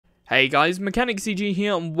Hey guys, Mechanic CG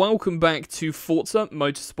here and welcome back to Forza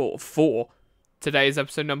Motorsport 4. Today is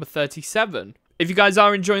episode number 37. If you guys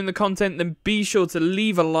are enjoying the content, then be sure to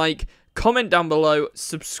leave a like, comment down below,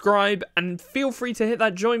 subscribe, and feel free to hit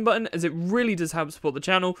that join button as it really does help support the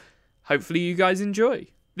channel. Hopefully you guys enjoy.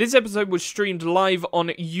 This episode was streamed live on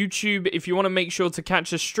YouTube. If you want to make sure to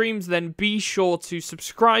catch the streams, then be sure to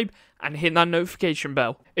subscribe and hit that notification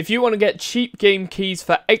bell. If you want to get cheap game keys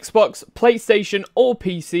for Xbox, PlayStation, or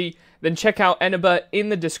PC, then check out Eneba in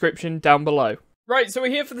the description down below. Right, so we're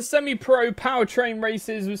here for the semi-pro powertrain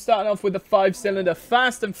races. We're starting off with a 5-cylinder,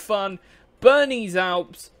 fast and fun, Bernese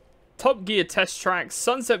Alps, TopGear test tracks,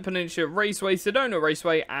 Sunset Peninsula Raceway, Sedona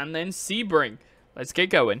Raceway, and then Sebring. Let's get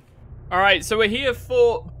going. Alright, so we're here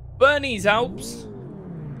for Bernese Alps.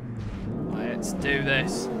 Let's do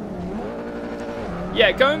this.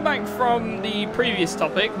 Yeah, going back from the previous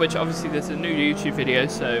topic, which obviously this is a new YouTube video,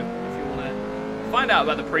 so if you want to find out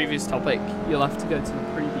about the previous topic, you'll have to go to the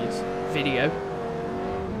previous video.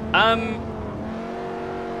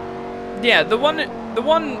 Yeah, the one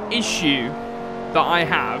issue that I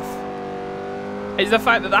have is the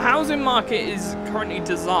fact that the housing market is currently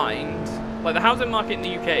designed, like the housing market in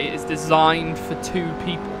the UK is designed for two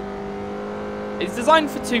people. It's designed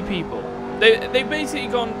for two people. They've basically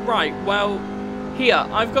gone, right, well, here,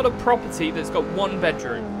 I've got a property that's got one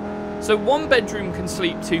bedroom. So one bedroom can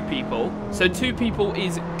sleep two people. So two people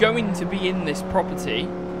is going to be in this property.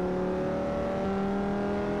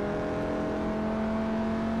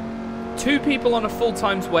 Two people on a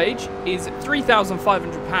full-time's wage is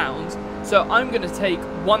 £3,500. So I'm going to take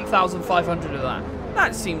 1,500 of that.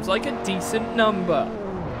 That seems like a decent number.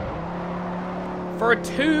 For a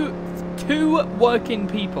two working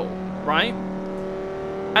people, right?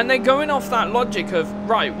 And they're going off that logic of,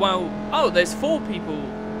 right, well, oh, there's four people,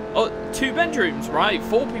 oh, two bedrooms, right?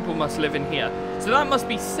 Four people must live in here. So that must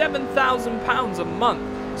be £7,000 a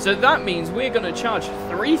month. So that means we're going to charge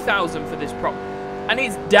 $3,000 for this prop. And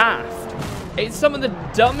it's daft. It's some of the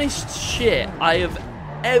dumbest shit I have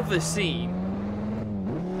ever seen.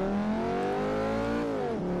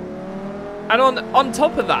 And on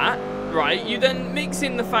top of that, right, you then mix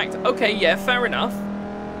in the fact, okay, yeah, fair enough.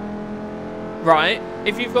 Right,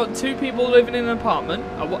 if you've got two people living in an apartment,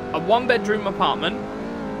 a one-bedroom apartment,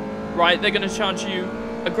 right, they're going to charge you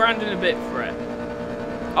 £1,000 and a bit for it.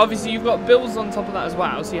 Obviously, you've got bills on top of that as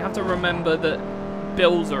well, so you have to remember that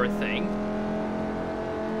bills are a thing.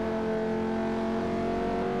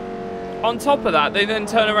 On top of that, they then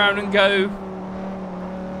turn around and go,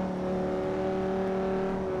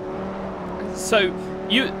 so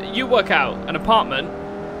you work out an apartment,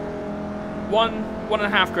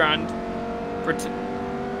 £1.5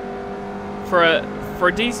 for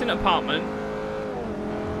a decent apartment,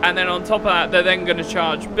 and then on top of that they're then going to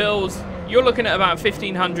charge bills. You're looking at about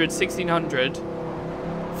 1,500, 1,600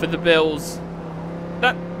 for the bills.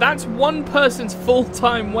 That's one person's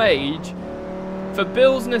full-time wage for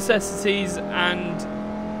bills, necessities, and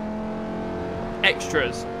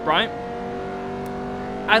extras, right?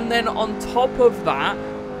 And then on top of that,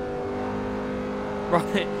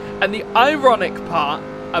 right, and the ironic part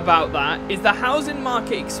about that is the housing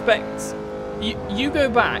market expects, you go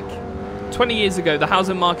back 20 years ago, the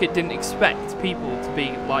housing market didn't expect people to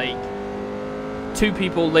be like two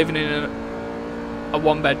people living in a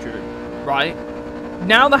one bedroom, right?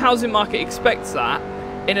 Now the housing market expects that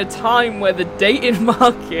in a time where the dating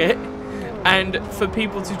market and for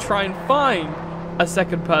people to try and find a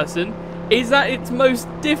second person is at its most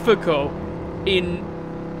difficult in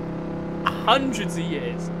hundreds of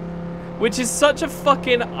years. Which is such a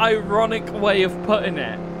fucking ironic way of putting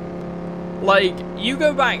it. Like, you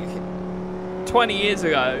go back 20 years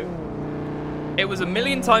ago, it was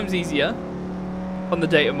 1,000,000 times easier on the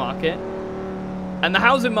dating market. And the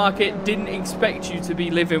housing market didn't expect you to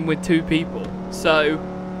be living with two people. So,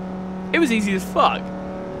 it was easy as fuck.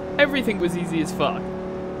 Everything was easy as fuck.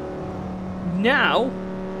 Now,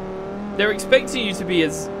 they're expecting you to be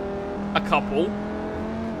as a couple.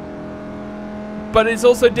 But it's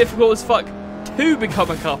also difficult as fuck to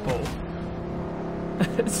become a couple.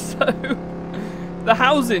 So, the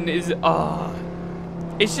housing is,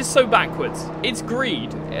 it's just so backwards. It's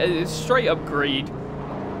greed. It's straight up greed.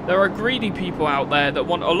 There are greedy people out there that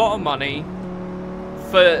want a lot of money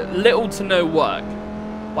for little to no work.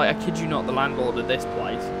 Like, I kid you not, the landlord of this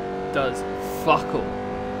place does fuck all.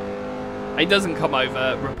 He doesn't come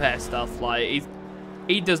over, repair stuff, like,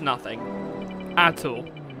 he does nothing. At all.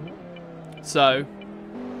 So,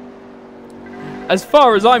 as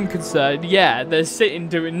far as I'm concerned, yeah, they're sitting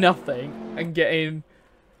doing nothing and getting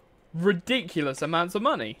ridiculous amounts of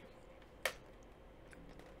money.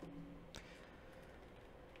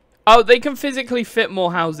 Oh, they can physically fit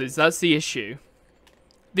more houses. That's the issue.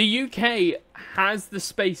 The UK has the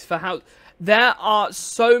space for house. There are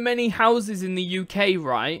so many houses in the UK,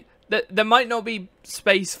 right? That there might not be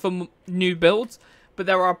space for new builds, but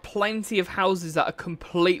there are plenty of houses that are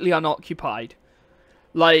completely unoccupied.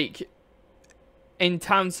 Like, in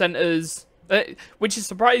town centres, which is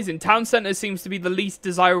surprising. Town centres seems to be the least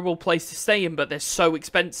desirable place to stay in, but they're so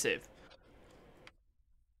expensive.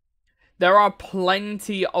 There are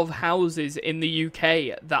plenty of houses in the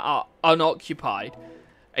UK that are unoccupied.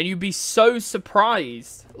 And you'd be so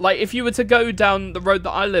surprised. Like, if you were to go down the road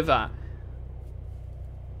that I live at,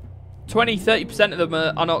 20-30% of them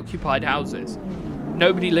are unoccupied houses.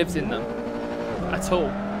 Nobody lives in them. At all.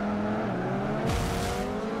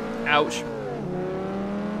 Ouch.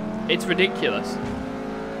 It's ridiculous.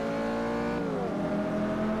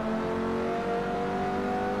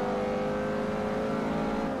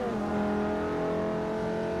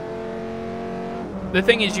 The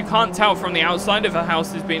thing is, you can't tell from the outside if a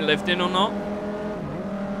house is being lived in or not.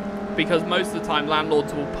 Because most of the time,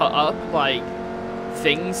 landlords will put up, like,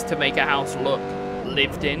 things to make a house look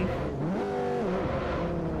lived in.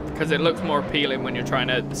 Because it looks more appealing when you're trying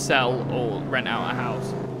to sell or rent out a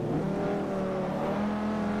house.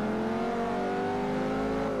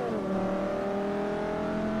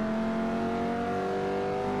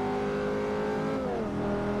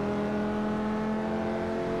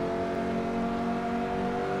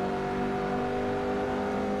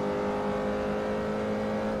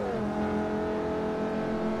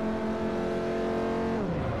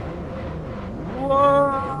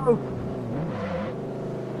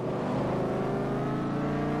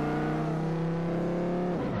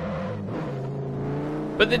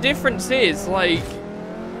 But the difference is, like,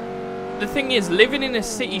 the thing is, living in a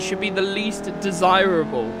city should be the least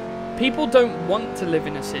desirable. People don't want to live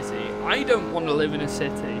in a city. I don't want to live in a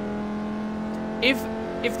city.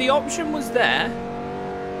 If the option was there,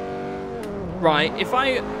 right, if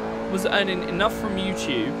I was earning enough from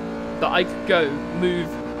YouTube that I could go move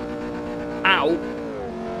out,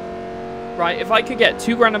 right, if I could get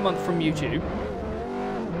 $2 grand a month from YouTube,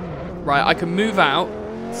 right, I could move out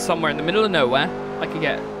somewhere in the middle of nowhere. I could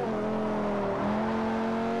get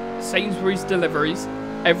Sainsbury's deliveries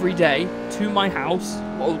every day to my house.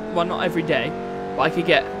 Well, not every day, but I could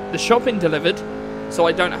get the shopping delivered, so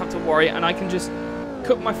I don't have to worry, and I can just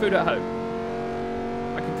cook my food at home.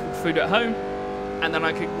 I can cook food at home, and then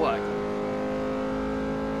I could work.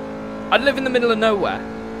 I'd live in the middle of nowhere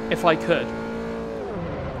if I could,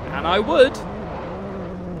 and I would.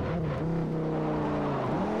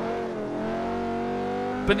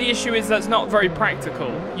 But the issue is that's not very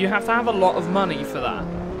practical. You have to have a lot of money for that.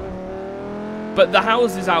 But the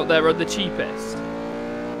houses out there are the cheapest.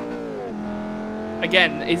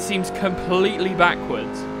 Again, it seems completely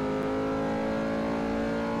backwards.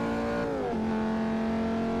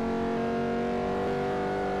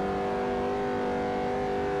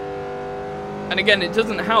 And again, it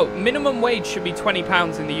doesn't help. Minimum wage should be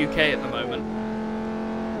 £20 in the UK at the moment.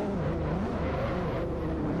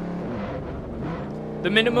 The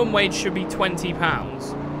minimum wage should be £20.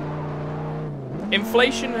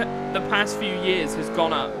 Inflation the past few years has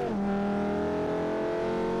gone up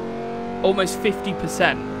almost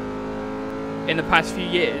 50% in the past few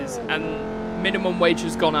years, and minimum wage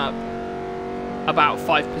has gone up about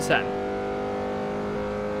 5%.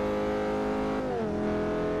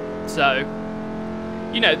 So,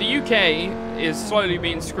 you know, the UK is slowly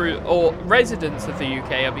being screwed, or residents of the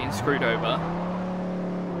UK are being screwed over.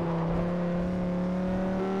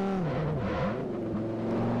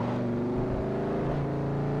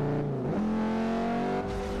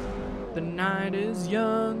 The night is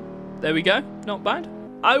young. There we go. Not bad.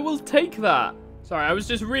 I will take that. Sorry, I was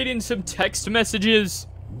just reading some text messages.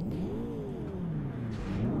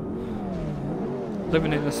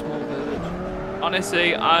 Living in a small village.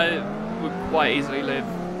 Honestly, I would quite easily live.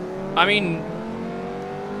 I mean,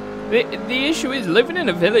 the issue is living in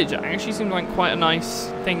a village actually seems like quite a nice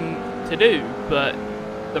thing to do, but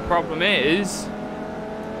the problem is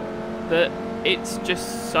that it's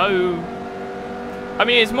just so... I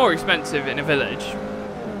mean, it's more expensive in a village.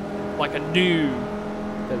 Like a new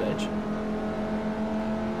village.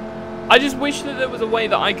 I just wish that there was a way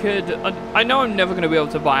that I could... I know I'm never going to be able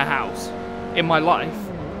to buy a house in my life.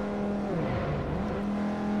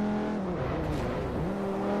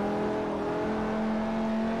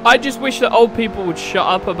 I just wish that old people would shut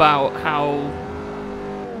up about how...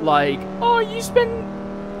 Like, oh, you spend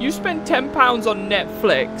 £10 on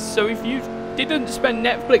Netflix, so if you didn't spend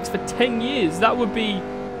Netflix for 10 years, that would be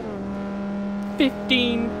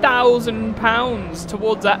 £15,000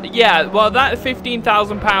 towards that. Yeah, well, that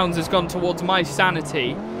 £15,000 has gone towards my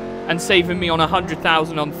sanity and saving me on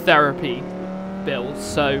 £100,000 on therapy bills.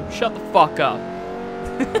 So shut the fuck up.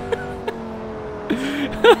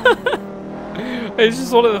 It's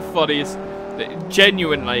just one of the funniest.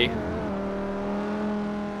 Genuinely.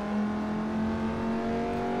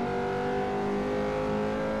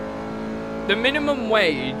 The minimum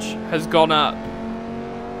wage has gone up,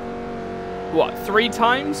 what, 3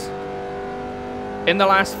 times? In the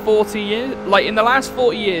last 40 years? Like, in the last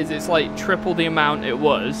 40 years, it's like triple the amount it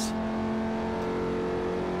was.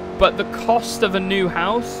 But the cost of a new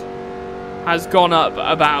house has gone up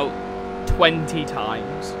about 20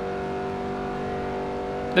 times.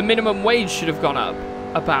 The minimum wage should have gone up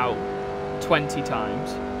about 20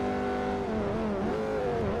 times.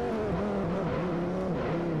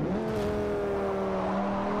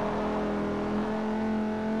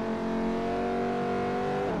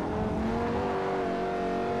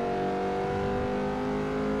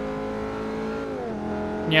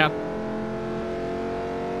 Yeah.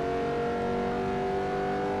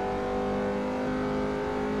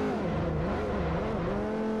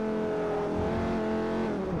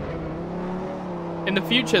 In the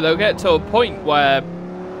future, they'll get to a point where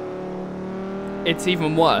it's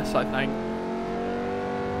even worse, I think.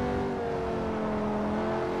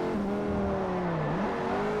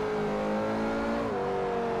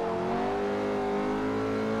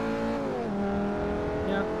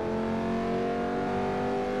 Yeah.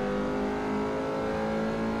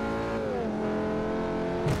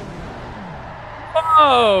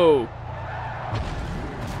 Oh!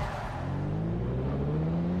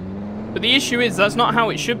 But the issue is, that's not how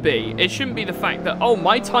it should be. It shouldn't be the fact that, oh,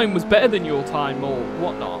 my time was better than your time, or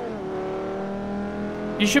whatnot.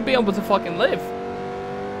 You should be able to fucking live.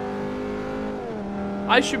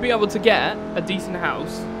 I should be able to get a decent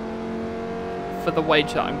house for the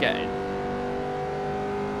wage that I'm getting.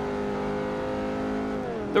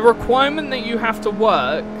 The requirement that you have to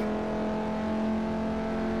work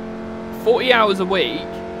 40 hours a week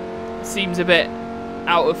seems a bit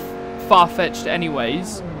out of far-fetched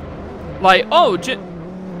anyways. Like, oh, do you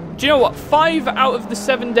know what? 5 out of the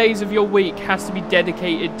 7 days of your week has to be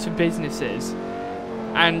dedicated to businesses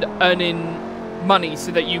and earning money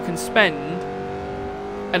so that you can spend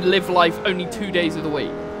and live life only 2 days of the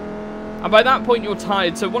week. And by that point, you're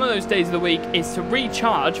tired. So one of those days of the week is to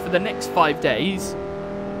recharge for the next 5 days.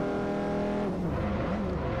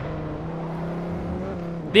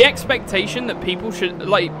 The expectation that people should,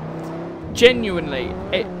 like, genuinely,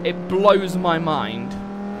 it blows my mind.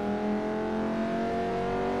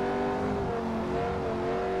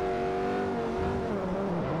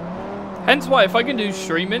 Hence why, if I can do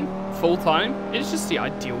streaming full time, it's just the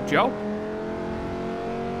ideal job.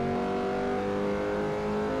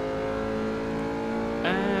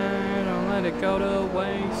 And don't let it go to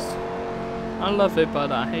waste. I love it,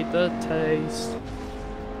 but I hate the taste.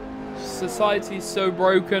 Society's so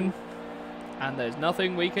broken, and there's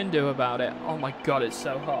nothing we can do about it. Oh my god, it's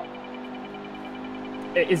so hot.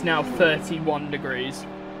 It is now 31 degrees.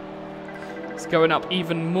 It's going up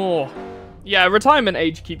even more. Yeah, retirement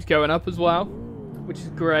age keeps going up as well, which is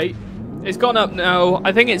great. It's gone up now,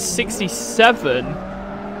 I think it's 67,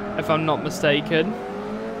 if I'm not mistaken.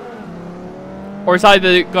 Or it's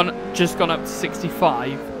either just gone up to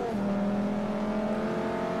 65.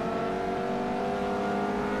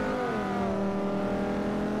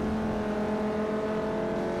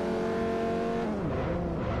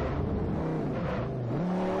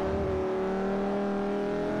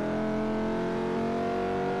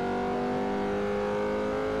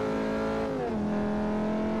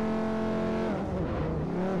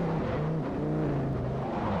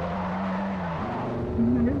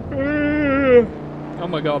 Oh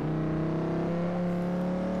my god.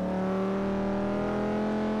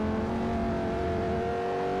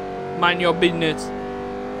 Mind your business.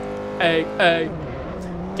 Hey, hey.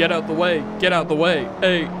 Get out the way. Get out the way.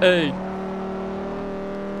 Hey, hey.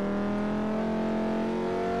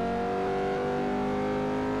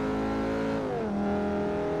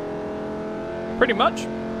 Pretty much.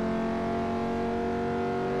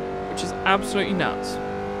 Which is absolutely nuts.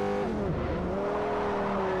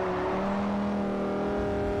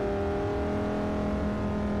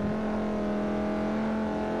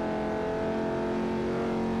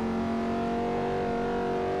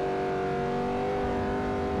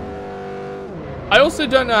 I also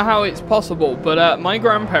don't know how it's possible, but my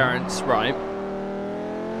grandparents, right,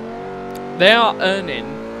 they are earning,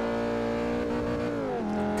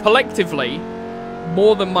 collectively,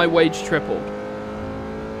 more than my wage tripled.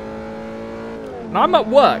 And I'm at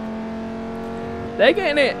work. They're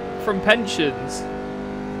getting it from pensions.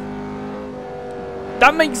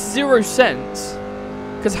 That makes 0 sense.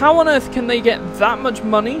 Because how on earth can they get that much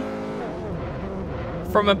money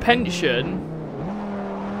from a pension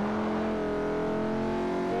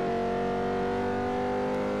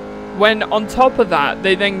when on top of that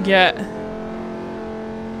they then get...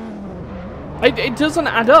 It doesn't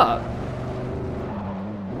add up.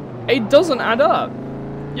 It doesn't add up.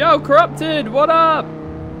 Yo, Corrupted, what up?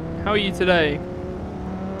 How are you today?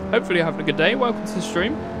 Hopefully you're having a good day. Welcome to the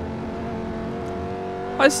stream.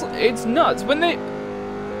 It's nuts. When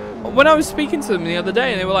I was speaking to them the other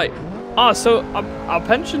day and they were like, so our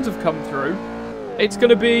pensions have come through. It's going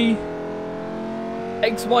to be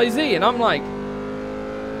XYZ. And I'm like,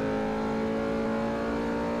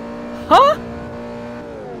 huh?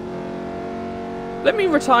 Let me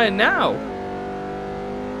retire now.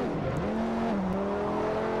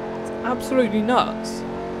 It's absolutely nuts.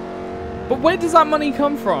 But where does that money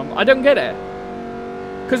come from? I don't get it.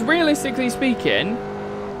 Because realistically speaking,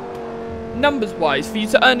 numbers-wise, for you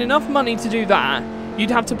to earn enough money to do that, you'd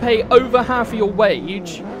have to pay over half of your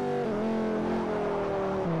wage.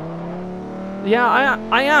 Yeah,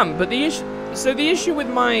 I am. But the issue with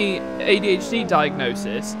my ADHD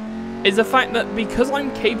diagnosis is the fact that because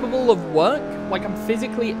I'm capable of work, like I'm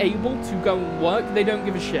physically able to go and work, they don't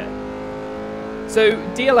give a shit. So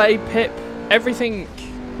DLA, PIP, everything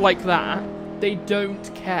like that, they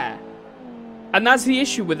don't care. And that's the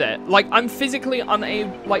issue with it. Like, I'm physically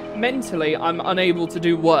unable, like, mentally, I'm unable to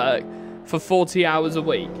do work for 40 hours a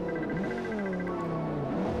week.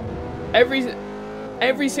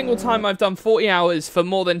 Every single time I've done 40 hours for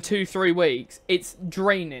more than 2-3 weeks, it's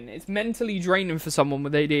draining. It's mentally draining for someone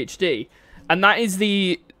with ADHD. And that is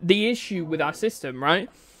the issue with our system, right?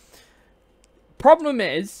 Problem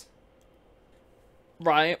is,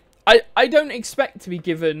 right, I don't expect to be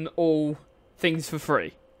given all things for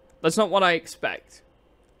free. That's not what I expect.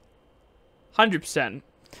 100%.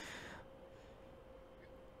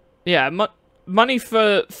 Yeah, money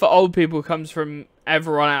for old people comes from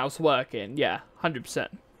everyone else working. Yeah, 100%.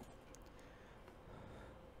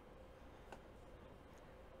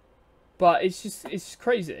 But it's just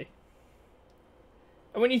crazy.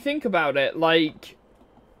 And when you think about it, like,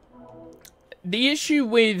 the issue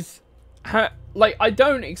with like, I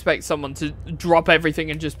don't expect someone to drop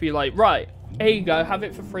everything and just be like, right, here you go, have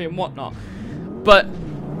it for free and whatnot. But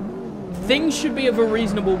things should be of a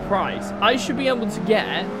reasonable price. I should be able to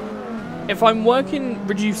get, if I'm working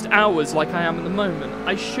reduced hours like I am at the moment,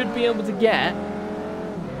 I should be able to get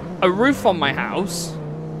a roof on my house.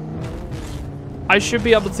 I should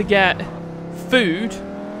be able to get food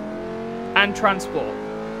and transport.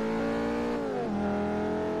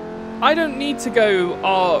 I don't need to go,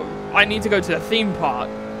 I need to go to the theme park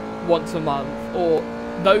once a month, or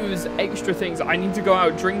those extra things. I need to go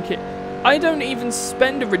out drinking. I don't even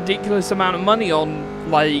spend a ridiculous amount of money on,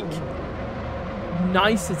 like,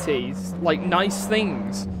 niceties, like nice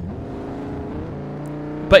things.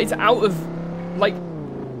 But it's out of, like,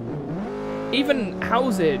 even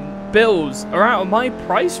housing, bills are out of my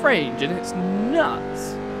price range, and it's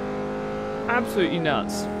nuts. Absolutely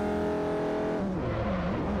nuts.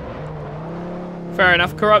 Fair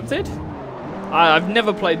enough, Corrupted. I've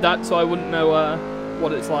never played that, so I wouldn't know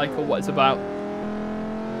what it's like or what it's about.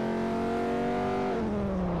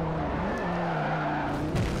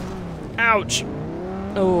 Ouch.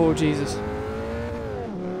 Oh, Jesus.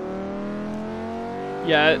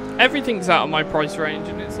 Yeah, everything's out of my price range,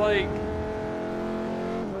 and it's like...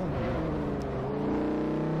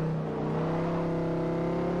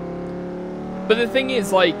 But the thing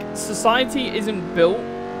is, like, society isn't built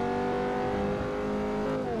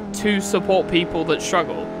to support people that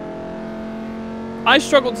struggle. I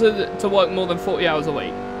struggle to work more than 40 hours a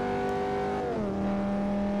week.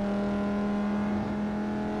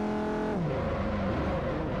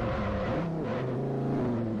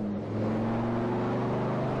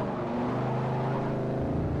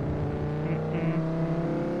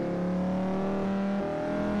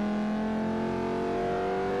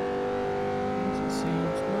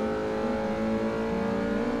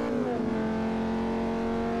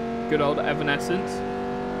 Good old Evanescence.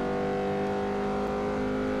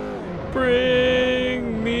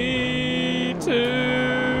 Bring me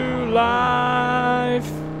to life.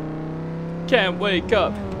 Can't wake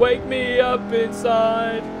up. Wake me up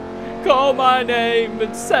inside. Call my name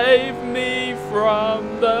and save me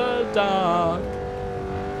from the dark.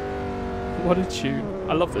 What a tune.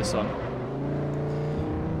 I love this song.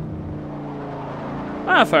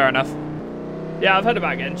 Ah, fair enough. Yeah, I've heard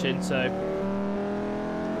about Genshin, so...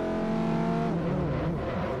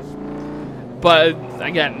 But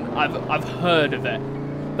again, I've heard of it.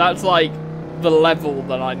 That's like the level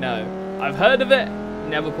that I know. I've heard of it,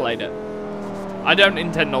 never played it. I don't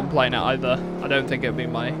intend on playing it either. I don't think it'd be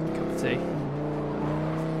my cup of tea.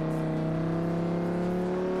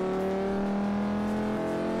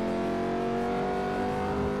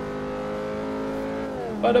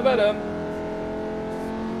 Ba-da-ba-dum.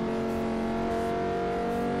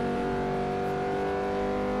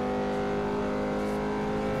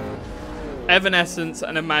 Evanescence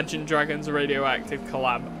and Imagine Dragons Radioactive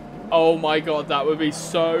collab. Oh my god, that would be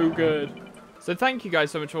so good. So thank you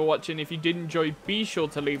guys so much for watching. If you did enjoy, be sure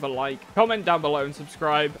to leave a like, comment down below and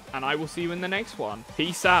subscribe, and I will see you in the next one.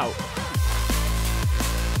 Peace out.